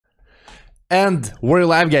And we're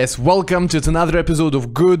live, guys. Welcome to another episode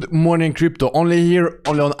of Good Morning Crypto. Only here,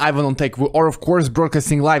 only on Ivan on Tech. We are, of course,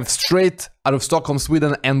 broadcasting live straight out of Stockholm,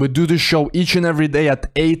 Sweden, and we do the show each and every day at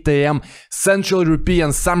 8 a.m. Central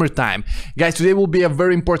European Summertime. Guys, today will be a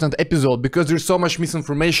very important episode because there's so much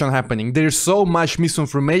misinformation happening. There's so much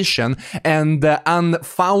misinformation and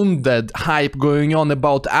unfounded hype going on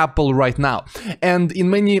about Apple right now. And in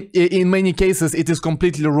many cases, it is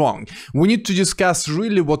completely wrong. We need to discuss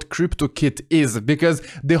really what CryptoKit is, because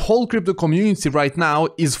the whole crypto community right now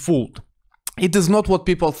is fooled. It is not what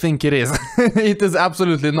people think it is. It is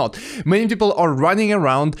absolutely not. Many people are running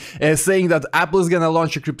around saying that Apple is gonna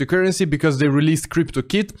launch a cryptocurrency because they released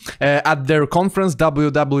CryptoKit at their conference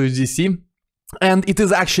WWDC. And it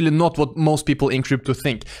is actually not what most people in crypto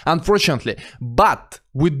think, unfortunately. But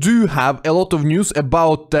we do have a lot of news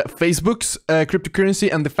about Facebook's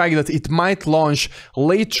cryptocurrency and the fact that it might launch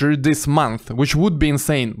later this month, which would be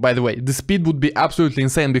insane, by the way. The speed would be absolutely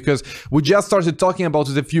insane because we just started talking about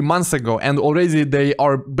it a few months ago and already they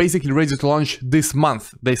are basically ready to launch this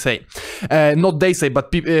month, they say. Not they say,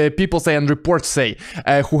 but people say and reports say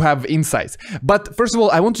who have insights. But first of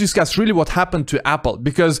all, I want to discuss really what happened to Apple,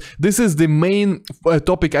 because this is the main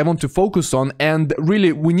topic I want to focus on, and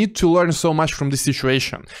really we need to learn so much from this situation.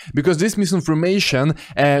 Because this misinformation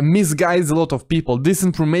misguides a lot of people. This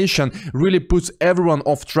information really puts everyone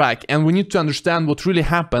off track, and we need to understand what really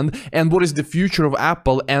happened and what is the future of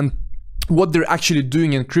Apple and what they're actually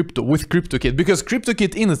doing in crypto with CryptoKit, because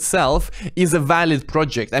CryptoKit in itself is a valid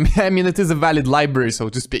project. I mean it is a valid library, so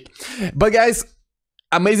to speak. But guys,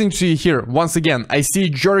 amazing to see you here once again. I see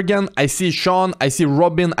Jurgen, I see Sean, I see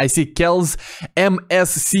Robin, I see Kels,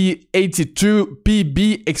 MSC82,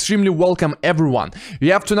 PB. Extremely welcome, everyone.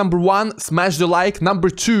 You have to, number one, smash the like. Number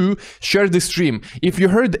two, share the stream. If you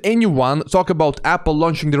heard anyone talk about Apple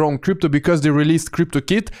launching their own crypto because they released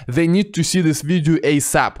CryptoKit, they need to see this video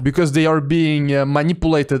ASAP, because they are being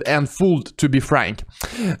manipulated and fooled, to be frank.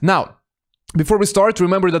 Now, before we start,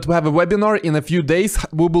 remember that we have a webinar in a few days.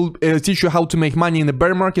 We will teach you how to make money in the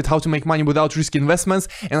bear market, how to make money without risky investments,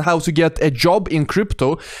 and how to get a job in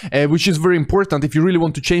crypto, which is very important if you really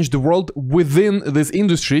want to change the world within this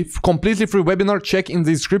industry. Completely free webinar, check in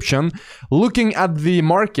the description. Looking at the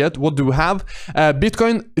market, what do we have?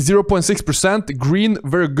 Bitcoin 0.6%, green,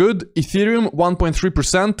 very good. Ethereum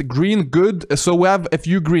 1.3%, green, good. So we have a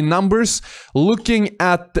few green numbers. Looking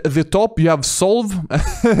at the top, you have Solve.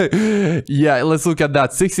 Yeah, let's look at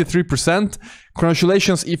that. 63%.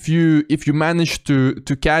 Congratulations if you manage to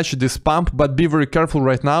catch this pump, but be very careful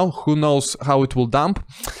right now. Who knows how it will dump.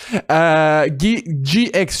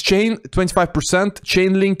 GX Chain 25%,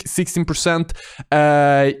 Chainlink 16%.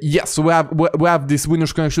 Yes, we have these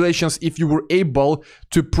winners. Congratulations if you were able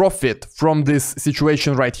to profit from this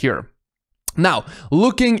situation right here. Now,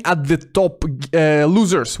 looking at the top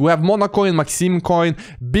losers, we have Monacoin, Maxim Coin,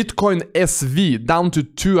 Bitcoin SV down to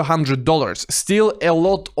 $200. Still a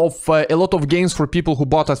lot of gains for people who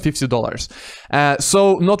bought at $50.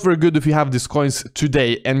 So not very good if you have these coins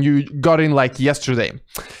today and you got in like yesterday.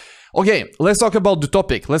 Okay, let's talk about the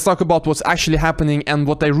topic. Let's talk about what's actually happening and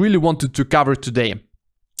what I really wanted to cover today,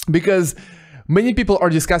 because many people are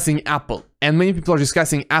discussing Apple, and many people are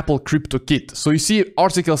discussing Apple CryptoKit. So you see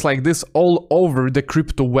articles like this all over the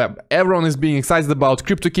crypto web. Everyone is being excited about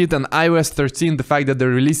CryptoKit and iOS 13, the fact that they're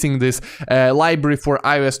releasing this library for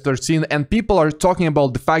iOS 13, and people are talking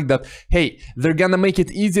about the fact that, hey, they're gonna make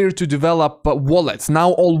it easier to develop wallets.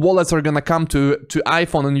 Now all wallets are gonna come to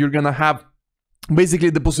iPhone, and you're gonna have basically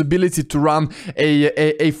the possibility to run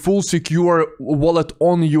a full secure wallet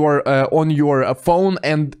on your phone,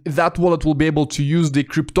 and that wallet will be able to use the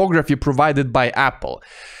cryptography provided by Apple.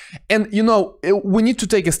 And you know, we need to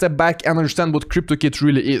take a step back and understand what CryptoKit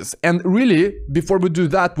really is. And really, before we do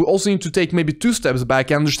that, we also need to take maybe 2 steps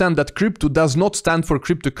back and understand that crypto does not stand for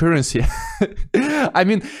cryptocurrency. I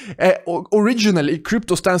mean, originally,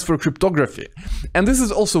 crypto stands for cryptography. And this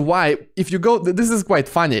is also why, if you go, this is quite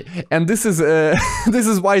funny, and this is this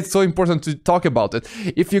is why it's so important to talk about it.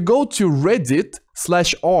 If you go to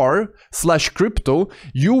Reddit/r/crypto,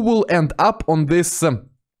 you will end up on this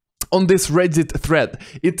Reddit thread.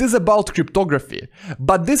 It is about cryptography,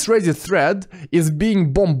 but this Reddit thread is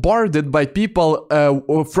being bombarded by people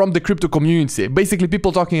from the crypto community. Basically,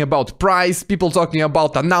 people talking about price, people talking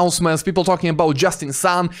about announcements, people talking about Justin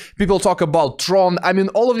Sun, people talk about Tron. I mean,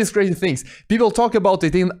 all of these crazy things. People talk about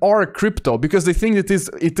it in our crypto because they think it is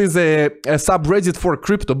a subreddit for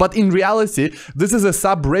crypto, but in reality, this is a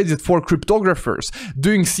subreddit for cryptographers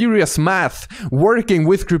doing serious math, working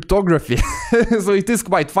with cryptography. So it is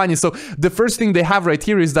quite funny So the first thing they have right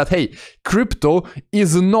here is that, hey, crypto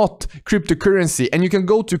is not cryptocurrency, and you can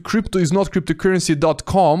go to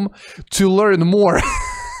cryptoisnotcryptocurrency.com to learn more.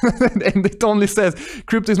 And it only says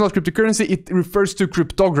crypto is not cryptocurrency, it refers to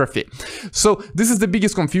cryptography. So this is the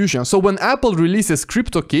biggest confusion. So when Apple releases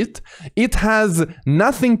CryptoKit, it has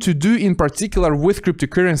nothing to do in particular with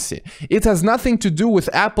cryptocurrency. It has nothing to do with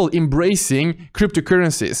Apple embracing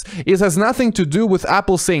cryptocurrencies. It has nothing to do with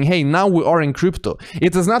Apple saying, hey, now we are in crypto.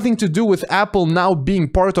 It has nothing to do with Apple now being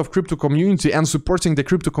part of crypto community and supporting the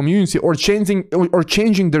crypto community, or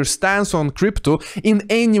changing their stance on crypto in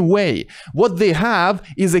any way. What they have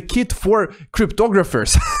is a kit for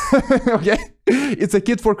cryptographers. Okay, it's a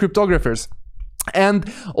kit for cryptographers. And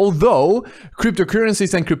although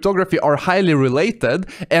cryptocurrencies and cryptography are highly related,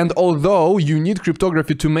 and although you need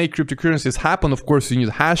cryptography to make cryptocurrencies happen, of course you need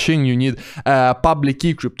hashing, you need public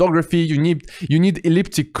key cryptography, you need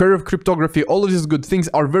elliptic curve cryptography. All of these good things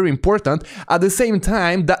are very important. At the same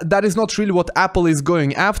time, that is not really what Apple is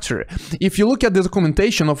going after. If you look at the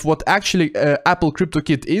documentation of what actually Apple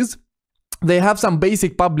CryptoKit is, they have some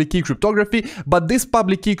basic public key cryptography, but this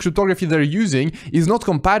public key cryptography they're using is not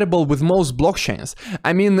compatible with most blockchains.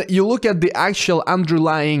 I mean, you look at the actual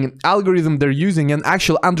underlying algorithm they're using and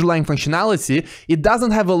actual underlying functionality, it doesn't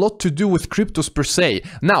have a lot to do with cryptos per se.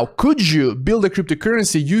 Now, could you build a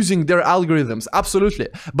cryptocurrency using their algorithms? Absolutely.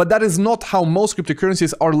 But that is not how most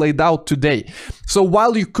cryptocurrencies are laid out today. So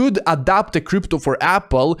while you could adapt a crypto for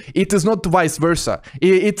Apple, it is not vice versa.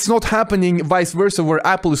 It's not happening vice versa where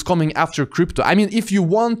Apple is coming after crypto. I mean, if you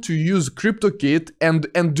want to use CryptoKit and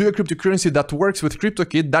do a cryptocurrency that works with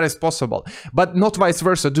CryptoKit, that is possible, but not vice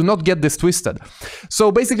versa. Do not get this twisted.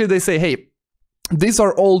 So basically they say, hey, these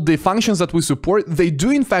are all the functions that we support. They do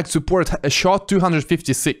in fact support a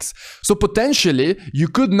SHA-256. So potentially you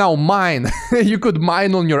could now mine, you could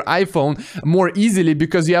mine on your iPhone more easily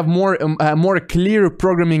because you have more clear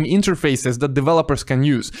programming interfaces that developers can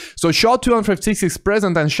use. So SHA-256 is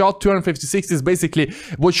present, and SHA-256 is basically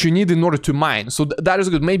what you need in order to mine. So that is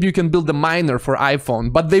good. Maybe you can build a miner for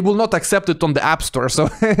iPhone, but they will not accept it on the App Store. So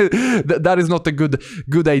that is not a good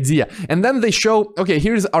idea. And then they show, okay,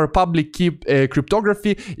 here's our public key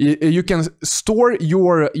cryptography. You can store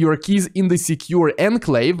your keys in the secure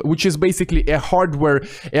enclave, which is basically a hardware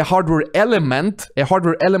element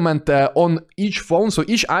on each phone. So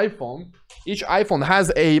each iPhone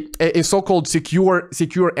has a so-called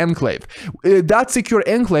secure enclave. That secure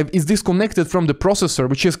enclave is disconnected from the processor,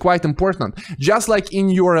 which is quite important. Just like in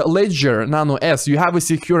your Ledger Nano S, you have a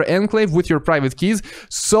secure enclave with your private keys.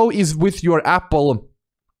 So is with your Apple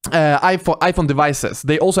iPhone devices.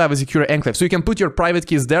 They also have a secure enclave, so you can put your private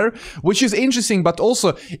keys there, which is interesting, but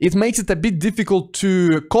also it makes it a bit difficult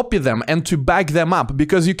to copy them and to back them up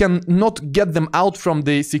because you can not get them out from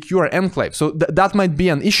the secure enclave. So that might be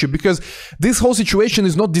an issue because this whole situation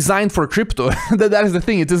is not designed for crypto. That is the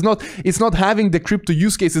thing. It's not having the crypto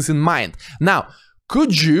use cases in mind. Now,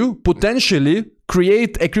 could you potentially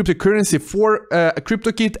create a cryptocurrency for a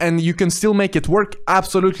CryptoKit and you can still make it work?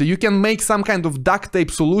 Absolutely. You can make some kind of duct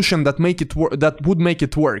tape solution that would make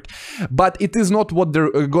it work, but it is not what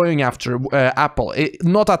they're going after, Apple.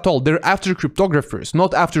 Not at all. They're after cryptographers,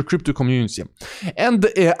 not after crypto community. And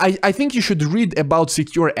I think you should read about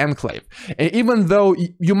secure enclave. Even though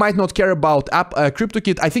you might not care about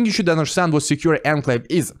CryptoKit, I think you should understand what secure enclave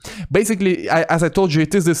is. Basically, as I told you,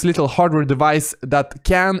 it is this little hardware device that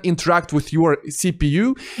can interact with your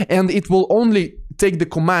CPU, and it will only take the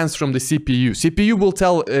commands from the CPU. CPU will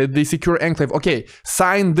tell the secure enclave, okay,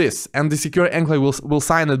 sign this, and the secure enclave will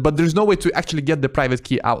sign it, but there's no way to actually get the private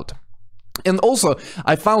key out. And also,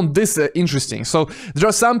 I found this interesting. So there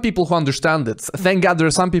are some people who understand it. Thank God there are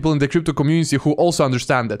some people in the crypto community who also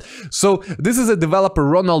understand it. So this is a developer,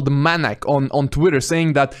 Ronald Manak, on Twitter,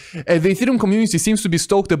 saying that the Ethereum community seems to be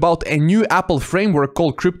stoked about a new Apple framework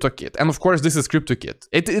called CryptoKit. And of course, this is CryptoKit.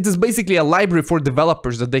 It is basically a library for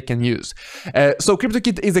developers that they can use. So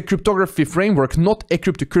CryptoKit is a cryptography framework, not a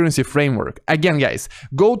cryptocurrency framework. Again, guys,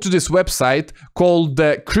 go to this website called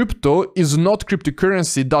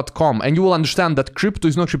cryptoisnotcryptocurrency.com, and you will understand that crypto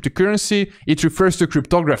is not cryptocurrency, it refers to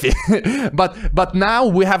cryptography. but now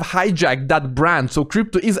we have hijacked that brand, so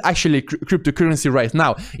crypto is actually cryptocurrency right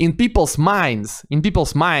now. In people's minds,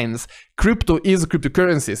 crypto is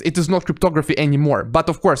cryptocurrencies. It is not cryptography anymore. But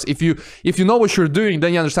of course, if you know what you're doing,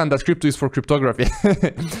 then you understand that crypto is for cryptography.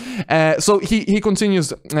 So he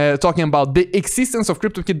continues talking about the existence of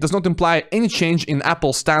CryptoKit does not imply any change in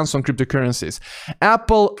Apple's stance on cryptocurrencies.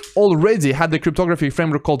 Apple already had the cryptography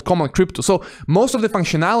framework called Common Crypto. So most of the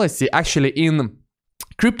functionality actually in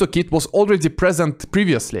CryptoKit was already present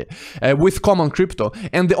previously with Common Crypto,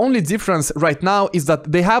 and the only difference right now is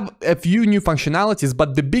that they have a few new functionalities,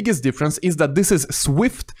 but the biggest difference is that this is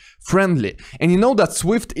Swift friendly. And you know that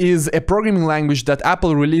Swift is a programming language that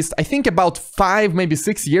Apple released, I think about 5, maybe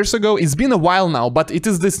 6 years ago. It's been a while now, but it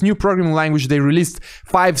is this new programming language they released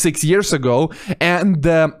 5-6 years ago, and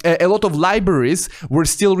a lot of libraries were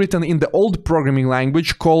still written in the old programming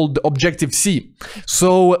language called Objective-C.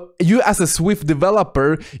 So you as a Swift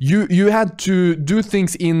developer, you had to do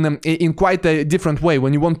things in quite a different way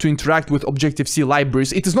when you want to interact with Objective-C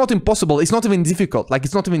libraries. It is not impossible, it's not even difficult, like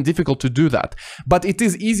it's not even difficult to do that, but it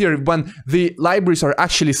is easier when the libraries are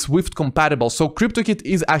actually Swift compatible. So CryptoKit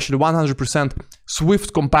is actually 100%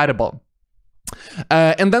 Swift compatible.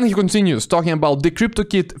 And then he continues talking about the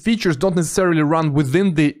CryptoKit features don't necessarily run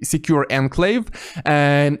within the secure enclave,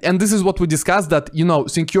 and this is what we discussed, that you know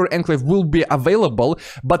secure enclave will be available,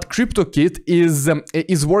 but CryptoKit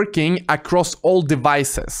is working across all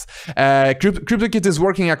devices. CryptoKit is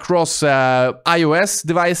working across iOS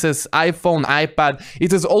devices, iPhone, iPad.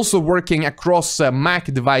 It is also working across Mac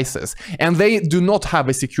devices, and they do not have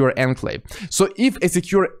a secure enclave. So if a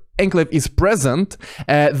secure enclave is present,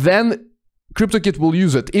 then CryptoKit will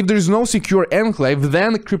use it. If there is no secure enclave,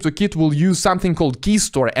 then CryptoKit will use something called key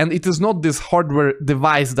store, and it is not this hardware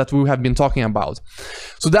device that we have been talking about.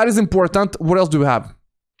 So that is important. What else do we have?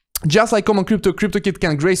 Just like Common Crypto, CryptoKit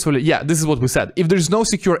can gracefully, yeah, this is what we said. If there is no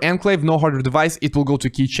secure enclave, no hardware device, it will go to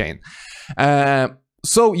keychain.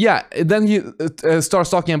 So yeah, then he starts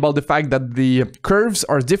talking about the fact that the curves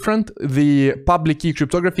are different. The public key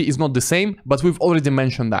cryptography is not the same, but we've already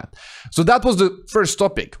mentioned that. So that was the first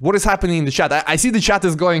topic. What is happening in the chat? I see the chat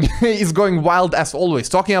is going is going wild as always,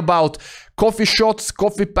 talking about coffee shots,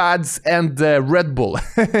 coffee pads, and Red Bull.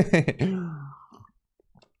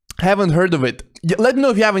 Haven't heard of it. Let me know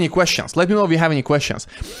if you have any questions. Let me know if you have any questions.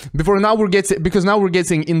 Because now we're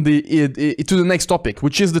getting in to the next topic,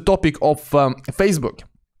 which is the topic of Facebook.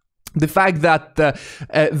 The fact that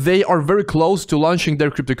they are very close to launching their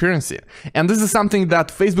cryptocurrency. And this is something that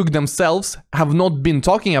Facebook themselves have not been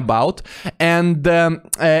talking about. And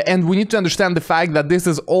we need to understand the fact that this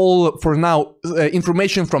is all for now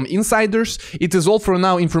information from insiders. It is all for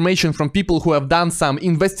now information from people who have done some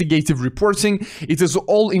investigative reporting. It is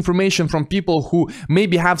all information from people who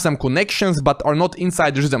maybe have some connections but are not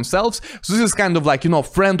insiders themselves. So this is kind of like, you know,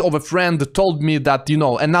 friend of a friend told me that, you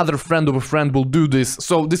know, another friend of a friend will do this.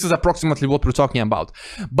 So this is approximately what we're talking about.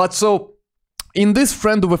 But so in this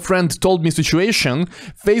friend of a friend told me situation,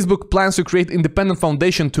 Facebook plans to create independent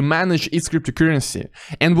foundation to manage its cryptocurrency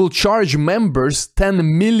and will charge members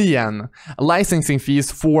 10 million licensing fees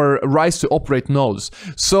for rights to operate nodes.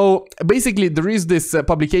 So basically there is this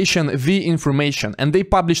publication, The Information, and they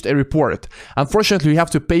published a report. Unfortunately, you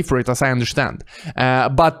have to pay for it, as I understand.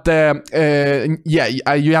 Yeah,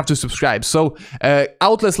 you have to subscribe. So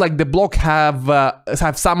outlets like The Block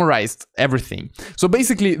have summarized everything. So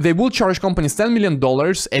basically, they will charge companies $10 million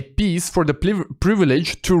a piece for the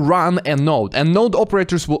privilege to run a node. And node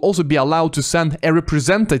operators will also be allowed to send a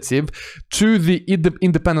representative to the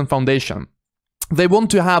independent foundation. They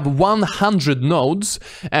want to have 100 nodes,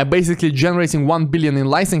 basically generating 1 billion in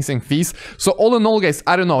licensing fees. So all in all, guys,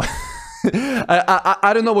 I don't know.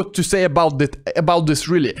 I don't know what to say about this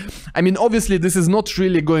really. I mean, obviously this is not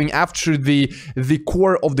really going after the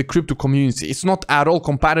core of the crypto community. It's not at all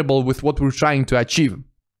compatible with what we're trying to achieve.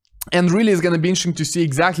 And really it's going to be interesting to see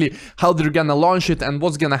exactly how they're going to launch it and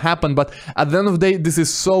what's going to happen. But at the end of the day, this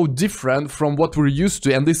is so different from what we're used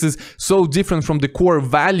to. And this is so different from the core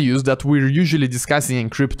values that we're usually discussing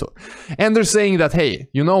in crypto. And they're saying that, hey,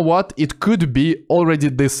 you know what? It could be already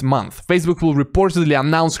this month. Facebook will reportedly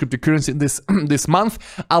announce cryptocurrency this month,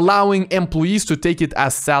 allowing employees to take it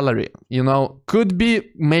as salary. You know, could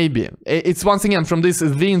be, maybe. It's once again from this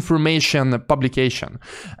The Information publication.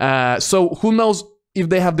 So who knows if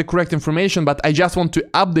they have the correct information, but I just want to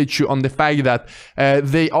update you on the fact that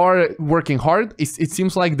they are working hard. It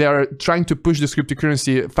seems like they are trying to push this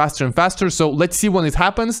cryptocurrency faster and faster. So let's see when it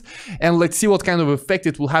happens, and let's see what kind of effect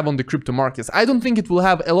it will have on the crypto markets. I don't think it will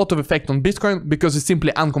have a lot of effect on Bitcoin because it's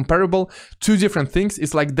simply uncomparable. Two different things.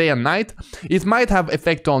 It's like day and night. It might have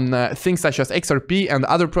effect on things such as XRP and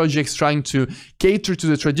other projects trying to cater to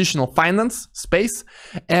the traditional finance space.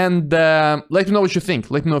 And let me know what you think.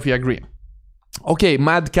 Let me know if you agree. Okay,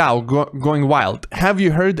 Mad Cow going wild. Have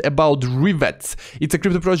you heard about Rivets? It's a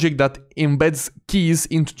crypto project that embeds keys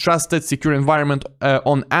into trusted, secure environment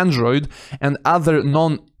on Android and other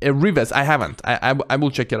Rivets. I haven't. I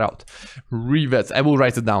will check it out. Rivets. I will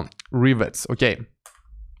write it down. Rivets. Okay.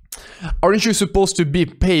 Aren't you supposed to be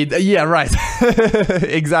paid? Yeah, right.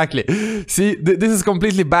 Exactly. See, this is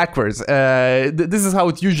completely backwards. This is how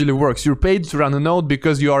it usually works. You're paid to run a node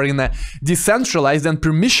because you are in a decentralized and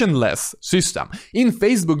permissionless system. In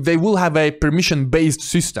Facebook, they will have a permission-based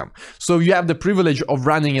system. So you have the privilege of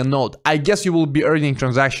running a node. I guess you will be earning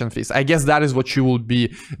transaction fees. I guess that is what you will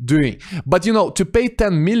be doing. But you know, to pay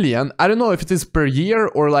 10 million, I don't know if it is per year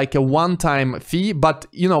or like a one-time fee, but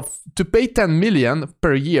you know, to pay 10 million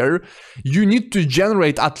per year, you need to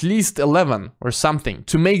generate at least 11 or something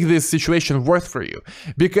to make this situation worth for you.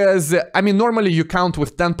 Because, I mean, normally you count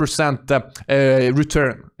with 10%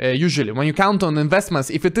 return. Usually, when you count on investments,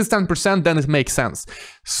 if it is 10%, then it makes sense.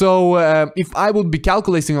 So if I would be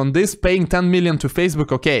calculating on this, paying 10 million to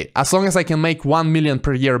Facebook, okay, as long as I can make 1 million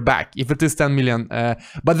per year back, if it is 10 million.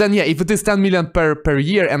 But then, yeah, if it is 10 million per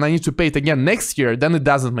year and I need to pay it again next year, then it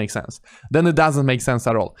doesn't make sense. Then it doesn't make sense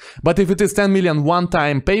at all. But if it is 10 million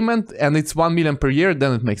one-time payment and it's 1 million per year,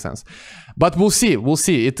 then it makes sense. But we'll see, we'll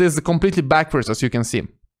see. It is completely backwards, as you can see.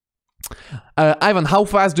 Ivan, how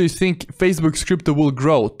fast do you think Facebook's crypto will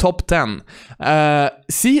grow? Top 10.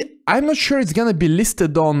 See, I'm not sure it's gonna be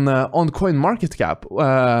listed on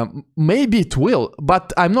CoinMarketCap. Maybe it will,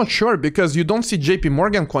 but I'm not sure because you don't see JP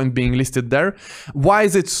Morgan coin being listed there. Why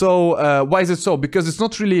is it so? Why is it so? Because it's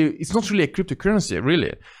not really a cryptocurrency,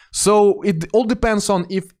 really. So it all depends on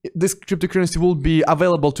if this cryptocurrency will be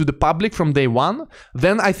available to the public from day one.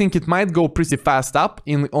 Then I think it might go pretty fast up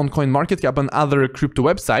on CoinMarketCap and other crypto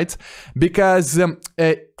websites because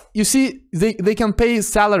you see, they can pay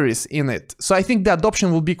salaries in it. So I think the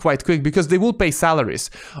adoption will be quite quick because they will pay salaries.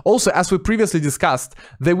 Also, as we previously discussed,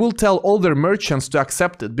 they will tell all their merchants to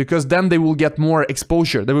accept it because then they will get more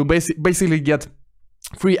exposure. They will basically get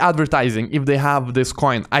free advertising if they have this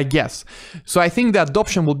coin, I guess. So I think the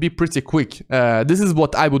adoption will be pretty quick. This is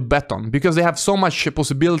what I would bet on because they have so much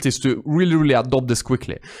possibilities to really adopt this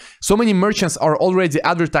quickly. So many merchants are already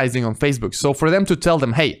advertising on Facebook. So for them to tell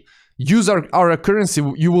them, hey, use our currency,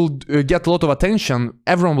 you will get a lot of attention,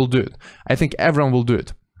 everyone will do it. I think everyone will do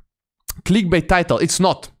it. Clickbait title, it's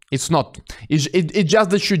not. It's not. It just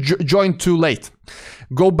that you joined too late.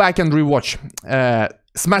 Go back and rewatch.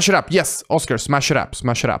 Smash it up. Yes, Oscar, smash it up.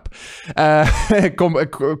 Smash it up.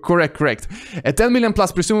 Correct. 10 million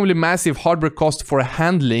plus presumably massive hardware cost for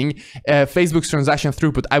handling Facebook's transaction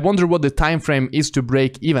throughput. I wonder what the time frame is to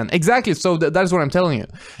break even. Exactly. So that's what I'm telling you.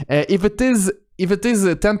 If it is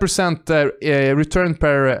a 10% return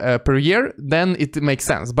per year, then it makes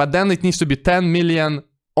sense. But then it needs to be 10 million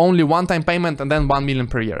only one-time payment and then 1 million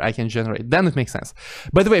per year I can generate. Then it makes sense.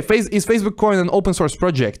 By the way, is Facebook Coin an open source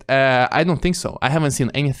project? I don't think so. I haven't seen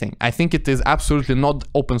anything. I think it is absolutely not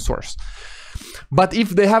open source. But if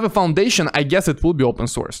they have a foundation, I guess it will be open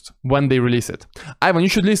sourced when they release it. Ivan, you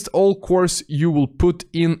should list all course you will put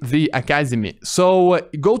in the Academy. So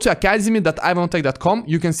go to academy.ivanontech.com.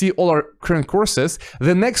 You can see all our current courses.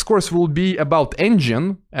 The next course will be about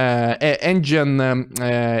Engine, and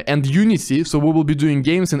Unity. So we will be doing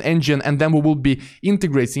games in Engine and then we will be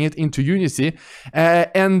integrating it into Unity.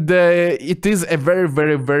 It is a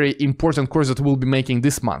very important course that we'll be making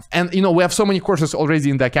this month. And you know, we have so many courses already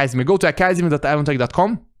in the Academy. Go to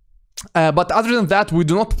academy.ivanontech.com. But other than that, we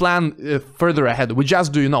do not plan further ahead. We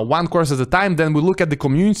just do, you know, one course at a time. Then we look at the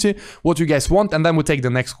community, what you guys want, and then we take the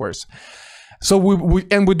next course. So we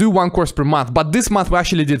do one course per month, but this month we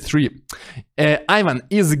actually did 3. Ivan,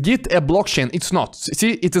 is Git a blockchain? It's not.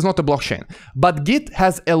 See, it is not a blockchain. But Git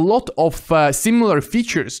has a lot of similar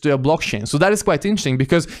features to a blockchain. So that is quite interesting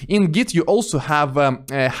because in Git you also have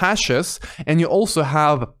hashes and you also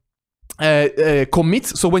have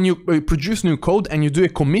commits. So when you produce new code and you do a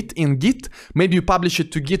commit in Git, maybe you publish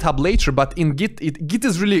it to GitHub later, but in Git, Git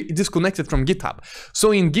is really disconnected from GitHub.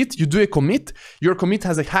 So in Git, you do a commit, your commit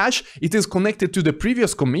has a hash, it is connected to the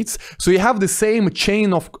previous commits, so you have the same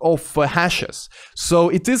chain of hashes. So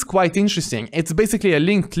it is quite interesting. It's basically a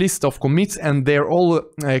linked list of commits and they're all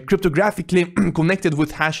cryptographically connected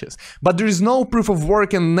with hashes. But there is no proof of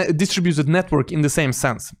work and distributed network in the same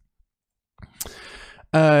sense.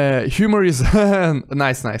 Humor is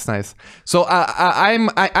nice. So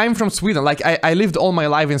I'm from Sweden. Like I lived all my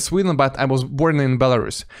life in Sweden, but I was born in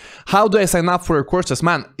Belarus. How do I sign up for your courses?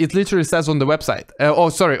 Man, it literally says on the website.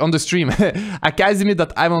 On the stream.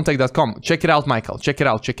 academy.ivanontech.com. Check it out, Michael. Check it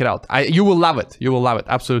out. You will love it.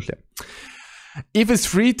 Absolutely. If it's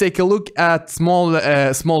free, take a look at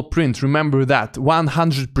small print. Remember that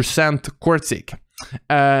 100% Cortic.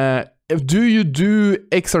 Do you do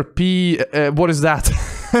XRP? What is that?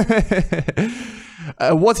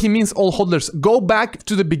 What he means, all hodlers, go back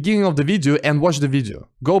to the beginning of the video and watch the video.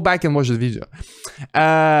 Go back and watch the video.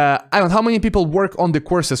 I don't know how many people work on the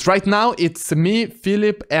courses. Right now, it's me,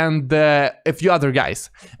 Philip, and a few other guys.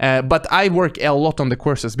 But I work a lot on the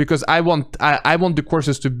courses because I want the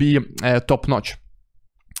courses to be top-notch.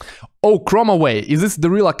 Oh, Chromaway, is this the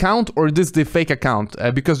real account or is this the fake account?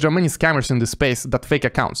 Because there are many scammers in this space that fake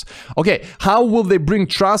accounts. Okay, how will they bring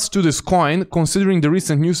trust to this coin considering the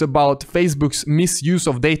recent news about Facebook's misuse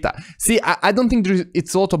of data? See, I don't think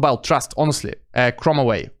it's a lot about trust, honestly.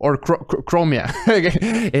 Chromaway or Chromia.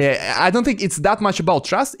 I don't think it's that much about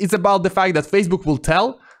trust. It's about the fact that Facebook will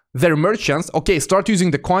tell their merchants, okay, start using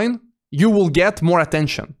the coin. You will get more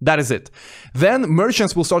attention. That is it. Then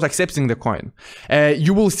merchants will start accepting the coin.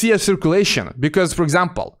 You will see a circulation because, for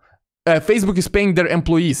example, Facebook is paying their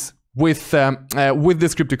employees with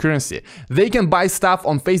this cryptocurrency. They can buy stuff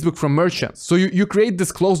on Facebook from merchants. So you create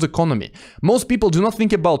this closed economy. Most people do not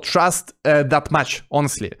think about trust that much,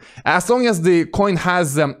 honestly. As long as the coin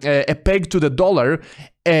has a peg to the dollar,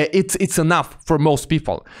 it's enough for most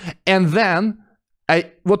people. And then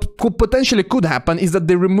what potentially could happen is that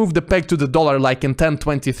they remove the peg to the dollar like in 10,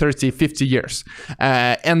 20, 30, 50 years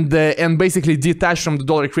and basically detach from the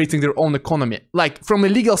dollar, creating their own economy. Like from a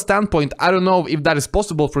legal standpoint, I don't know if that is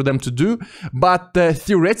possible for them to do, but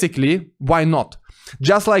theoretically, why not?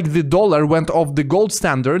 Just like the dollar went off the gold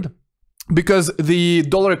standard because the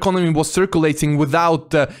dollar economy was circulating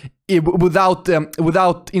without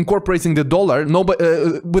incorporating the dollar,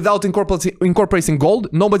 without incorporating gold.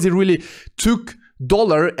 Nobody really took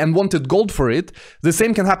dollar and wanted gold for it. The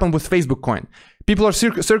same can happen with Facebook coin. People are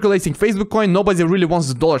circulating Facebook coin. Nobody really wants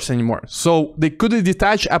the dollars anymore. So they could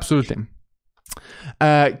detach, absolutely.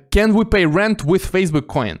 Can we pay rent with Facebook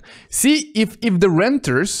coin? See, if the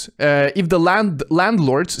renters, if the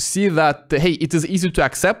landlords see that, hey, it is easy to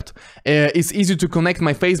accept, it's easy to connect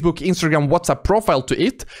my Facebook, Instagram, WhatsApp profile to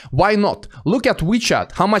it, why not? Look at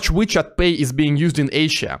WeChat, how much WeChat Pay is being used in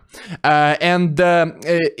Asia. In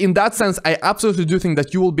that sense, I absolutely do think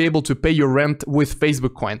that you will be able to pay your rent with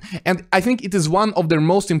Facebook coin. And I think it is one of their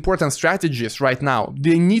most important strategies right now.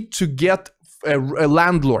 They need to get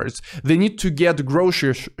landlords, they need to get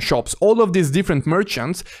grocery shops, all of these different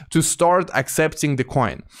merchants to start accepting the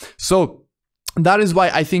coin. So that is why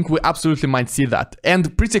I think we absolutely might see that,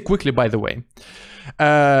 and pretty quickly, by the way.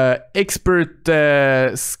 Expert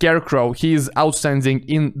Scarecrow, he is outstanding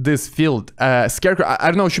in this field. Scarecrow,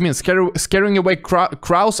 I don't know what you mean. Scaring away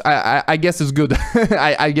crows, I guess is good.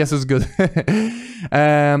 I guess it's good.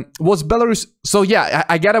 Was Belarus... So yeah,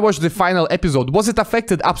 I gotta watch the final episode. Was it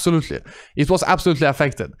affected? Absolutely. It was absolutely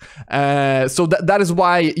affected. So that is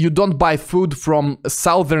why you don't buy food from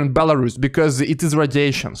southern Belarus, because it is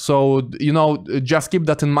radiation. So, you know, just keep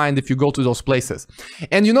that in mind if you go to those places.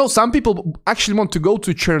 And you know, some people actually want to go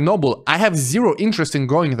to Chernobyl. I have zero interest in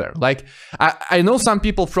going there. Like, I know some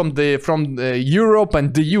people from Europe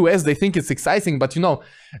and the US, they think it's exciting, but you know,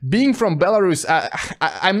 being from Belarus,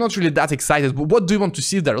 I'm not really that excited. What do you want to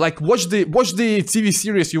see there? Like, watch the TV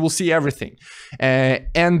series, you will see everything.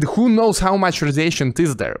 And who knows how much radiation it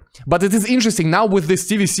is there. But it is interesting now with this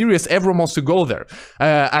TV series, everyone wants to go there.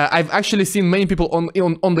 I've actually seen many people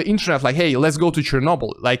on the internet like, hey, let's go to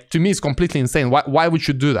Chernobyl. Like, to me, it's completely insane. Why would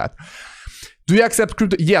you do that? Do you accept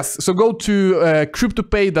crypto? Yes. So go to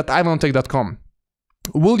cryptopay.ivanontech.com.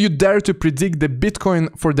 Will you dare to predict the Bitcoin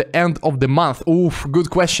for the end of the month? Oof, good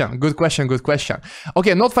question, good question, good question.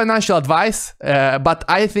 Okay, not financial advice, but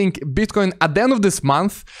I think Bitcoin at the end of this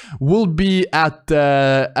month will be at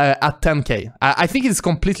 10K. I think it's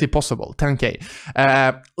completely possible, 10K.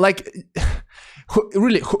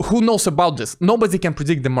 Really, who knows about this? Nobody can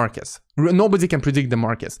predict the markets. Nobody can predict the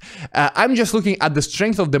markets. I'm just looking at the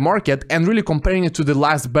strength of the market and really comparing it to the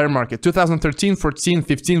last bear market, 2013, 14,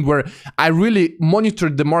 15, where I really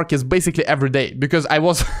monitored the markets basically every day, because I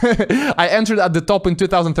was, I entered at the top in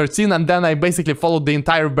 2013 and then I basically followed the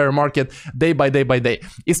entire bear market day by day by day.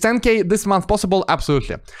 Is 10K this month possible?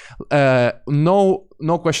 Absolutely.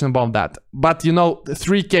 No question about that. But you know,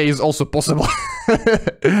 3K is also possible.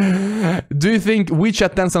 Do you think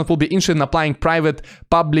WeChat Tencent will be interested in applying private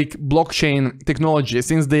public blockchain technology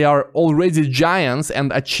since they are already giants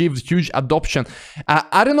and achieved huge adoption?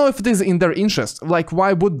 I don't know if it is in their interest. Like,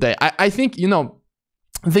 why would they? I think, you know,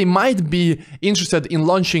 they might be interested in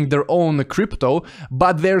launching their own crypto,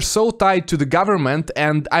 but they're so tied to the government,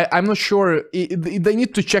 and I'm not sure, they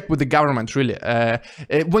need to check with the government, really.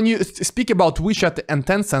 When you speak about WeChat and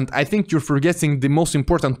Tencent, I think you're forgetting the most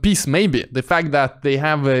important piece, maybe, the fact that they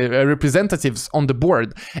have representatives on the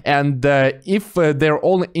board, and if they're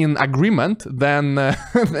all in agreement, then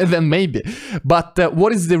then maybe. But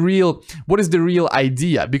what is the real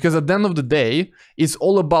idea? Because at the end of the day, it's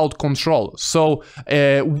all about control. So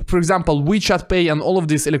for example, WeChat Pay and all of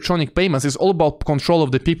these electronic payments is all about control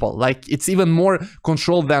of the people. Like, it's even more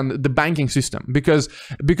control than the banking system, because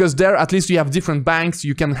there at least you have different banks,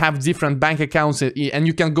 you can have different bank accounts, and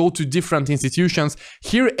you can go to different institutions.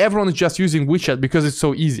 Here everyone is just using WeChat because it's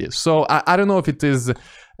so easy. So I don't know if it is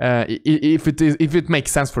if it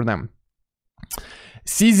makes sense for them.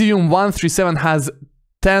 Cesium 137 has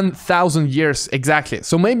 10,000 years exactly.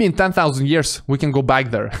 So maybe in 10,000 years we can go back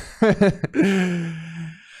there.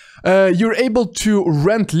 You're able to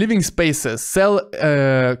rent living spaces, sell,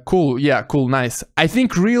 cool, yeah, cool, nice. I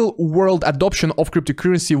think real world adoption of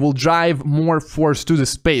cryptocurrency will drive more force to the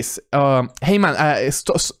space. Hey man,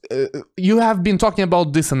 you have been talking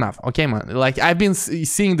about this enough, okay man? Like, I've been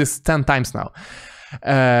seeing this 10 times now.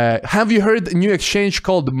 Have you heard a new exchange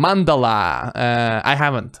called Mandala? I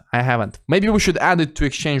haven't. Maybe we should add it to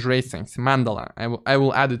exchange ratings. Mandala. I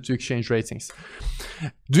will add it to exchange ratings.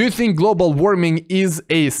 Do you think global warming is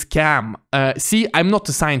a scam? See, I'm not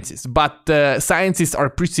a scientist, but scientists are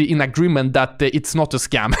pretty in agreement that it's not a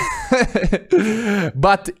scam.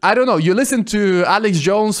 But I don't know. You listen to Alex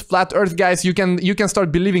Jones, Flat Earth guys. You can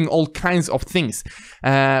start believing all kinds of things.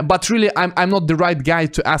 But really, I'm not the right guy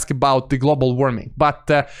to ask about the global warming. But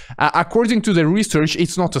according to the research,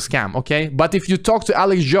 it's not a scam. Okay. But if you talk to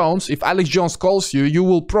Alex Jones, if Alex Jones calls you, you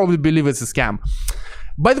will probably believe it's a scam.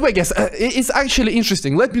 By the way, guys, it's actually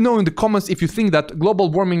interesting. Let me know in the comments if you think that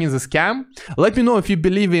global warming is a scam. Let me know if you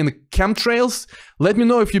believe in chemtrails. Let me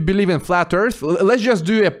know if you believe in flat Earth. Let's just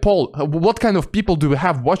do a poll. What kind of people do we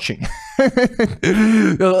have watching? Write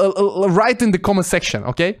in the comment section,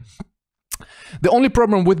 okay? The only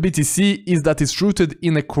problem with BTC is that it's rooted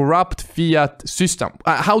in a corrupt fiat system.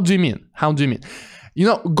 How do you mean? How do you mean? You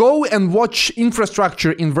know, go and watch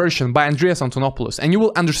Infrastructure Inversion by Andreas Antonopoulos, and you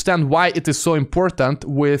will understand why it is so important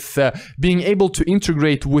with being able to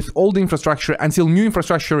integrate with old infrastructure until new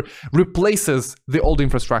infrastructure replaces the old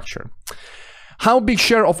infrastructure. How big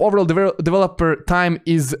share of overall developer time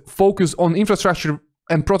is focused on infrastructure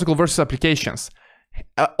and protocol versus applications?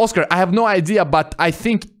 Oscar, I have no idea, but I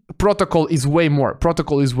think protocol is way more.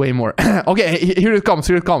 Protocol is way more. Okay, here it comes.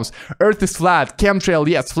 Here it comes. Earth is flat. Chemtrail,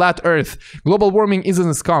 yes, flat Earth. Global warming isn't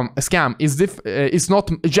a scam. It's not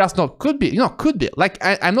just not. Could be. You know, could be. Like,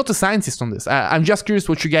 I'm not a scientist on this. I'm just curious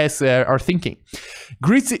what you guys are thinking.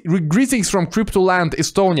 Greetings from Cryptoland,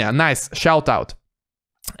 Estonia. Nice. Shout out.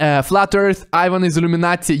 Flat Earth, Ivan is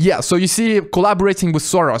Illuminati. Yeah, so you see, collaborating with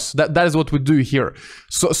Soros, that is what we do here.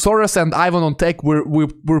 So Soros and Ivan on Tech,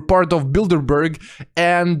 we're part of Bilderberg,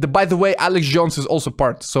 and by the way, Alex Jones is also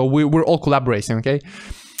part, so we're all collaborating, okay?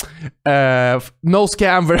 No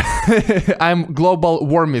scam. I'm global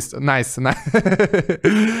warmist. Nice.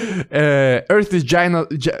 Earth is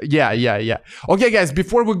giant. Yeah. Okay, guys,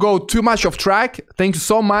 before we go too much off track, thank you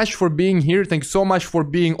so much for being here. Thank you so much for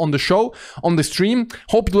being on the show, on the stream.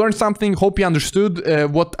 Hope you learned something. Hope you understood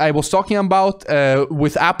what I was talking about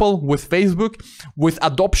with Apple, with Facebook, with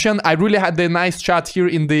adoption. I really had a nice chat here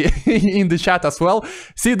in the in the chat as well.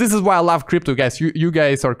 See, this is why I love crypto, guys. You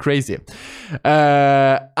guys are crazy.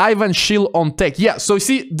 Ivan Shill on Tech. Yeah, so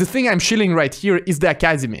see, the thing I'm shilling right here is the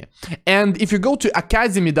Academy. And if you go to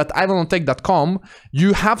academy.ivanontech.com,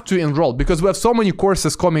 you have to enroll because we have so many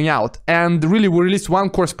courses coming out. And really, we release one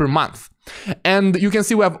course per month. And you can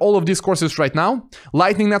see we have all of these courses right now.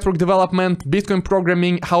 Lightning Network development, Bitcoin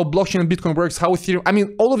programming, how blockchain and Bitcoin works, how Ethereum. I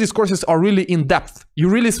mean, all of these courses are really in depth. You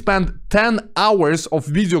really spend 10 hours of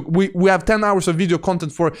video. We have 10 hours of video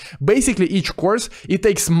content for basically each course. It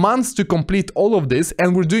takes months to complete all of this,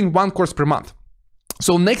 and we're doing one course per month.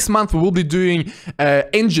 So next month we will be doing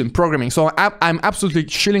engine programming. So I'm absolutely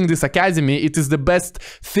shilling this Academy. It is the best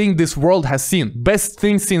thing this world has seen. Best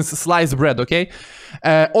thing since sliced bread, okay?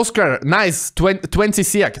 Oscar, nice, 20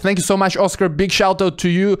 Siak. Thank you so much, Oscar. Big shout out to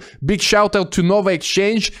you. Big shout out to Nova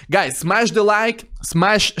Exchange. Guys, smash the like,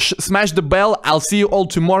 smash the bell. I'll see you all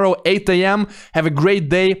tomorrow, 8 AM. Have a great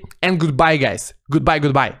day and goodbye, guys.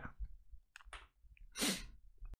 Goodbye.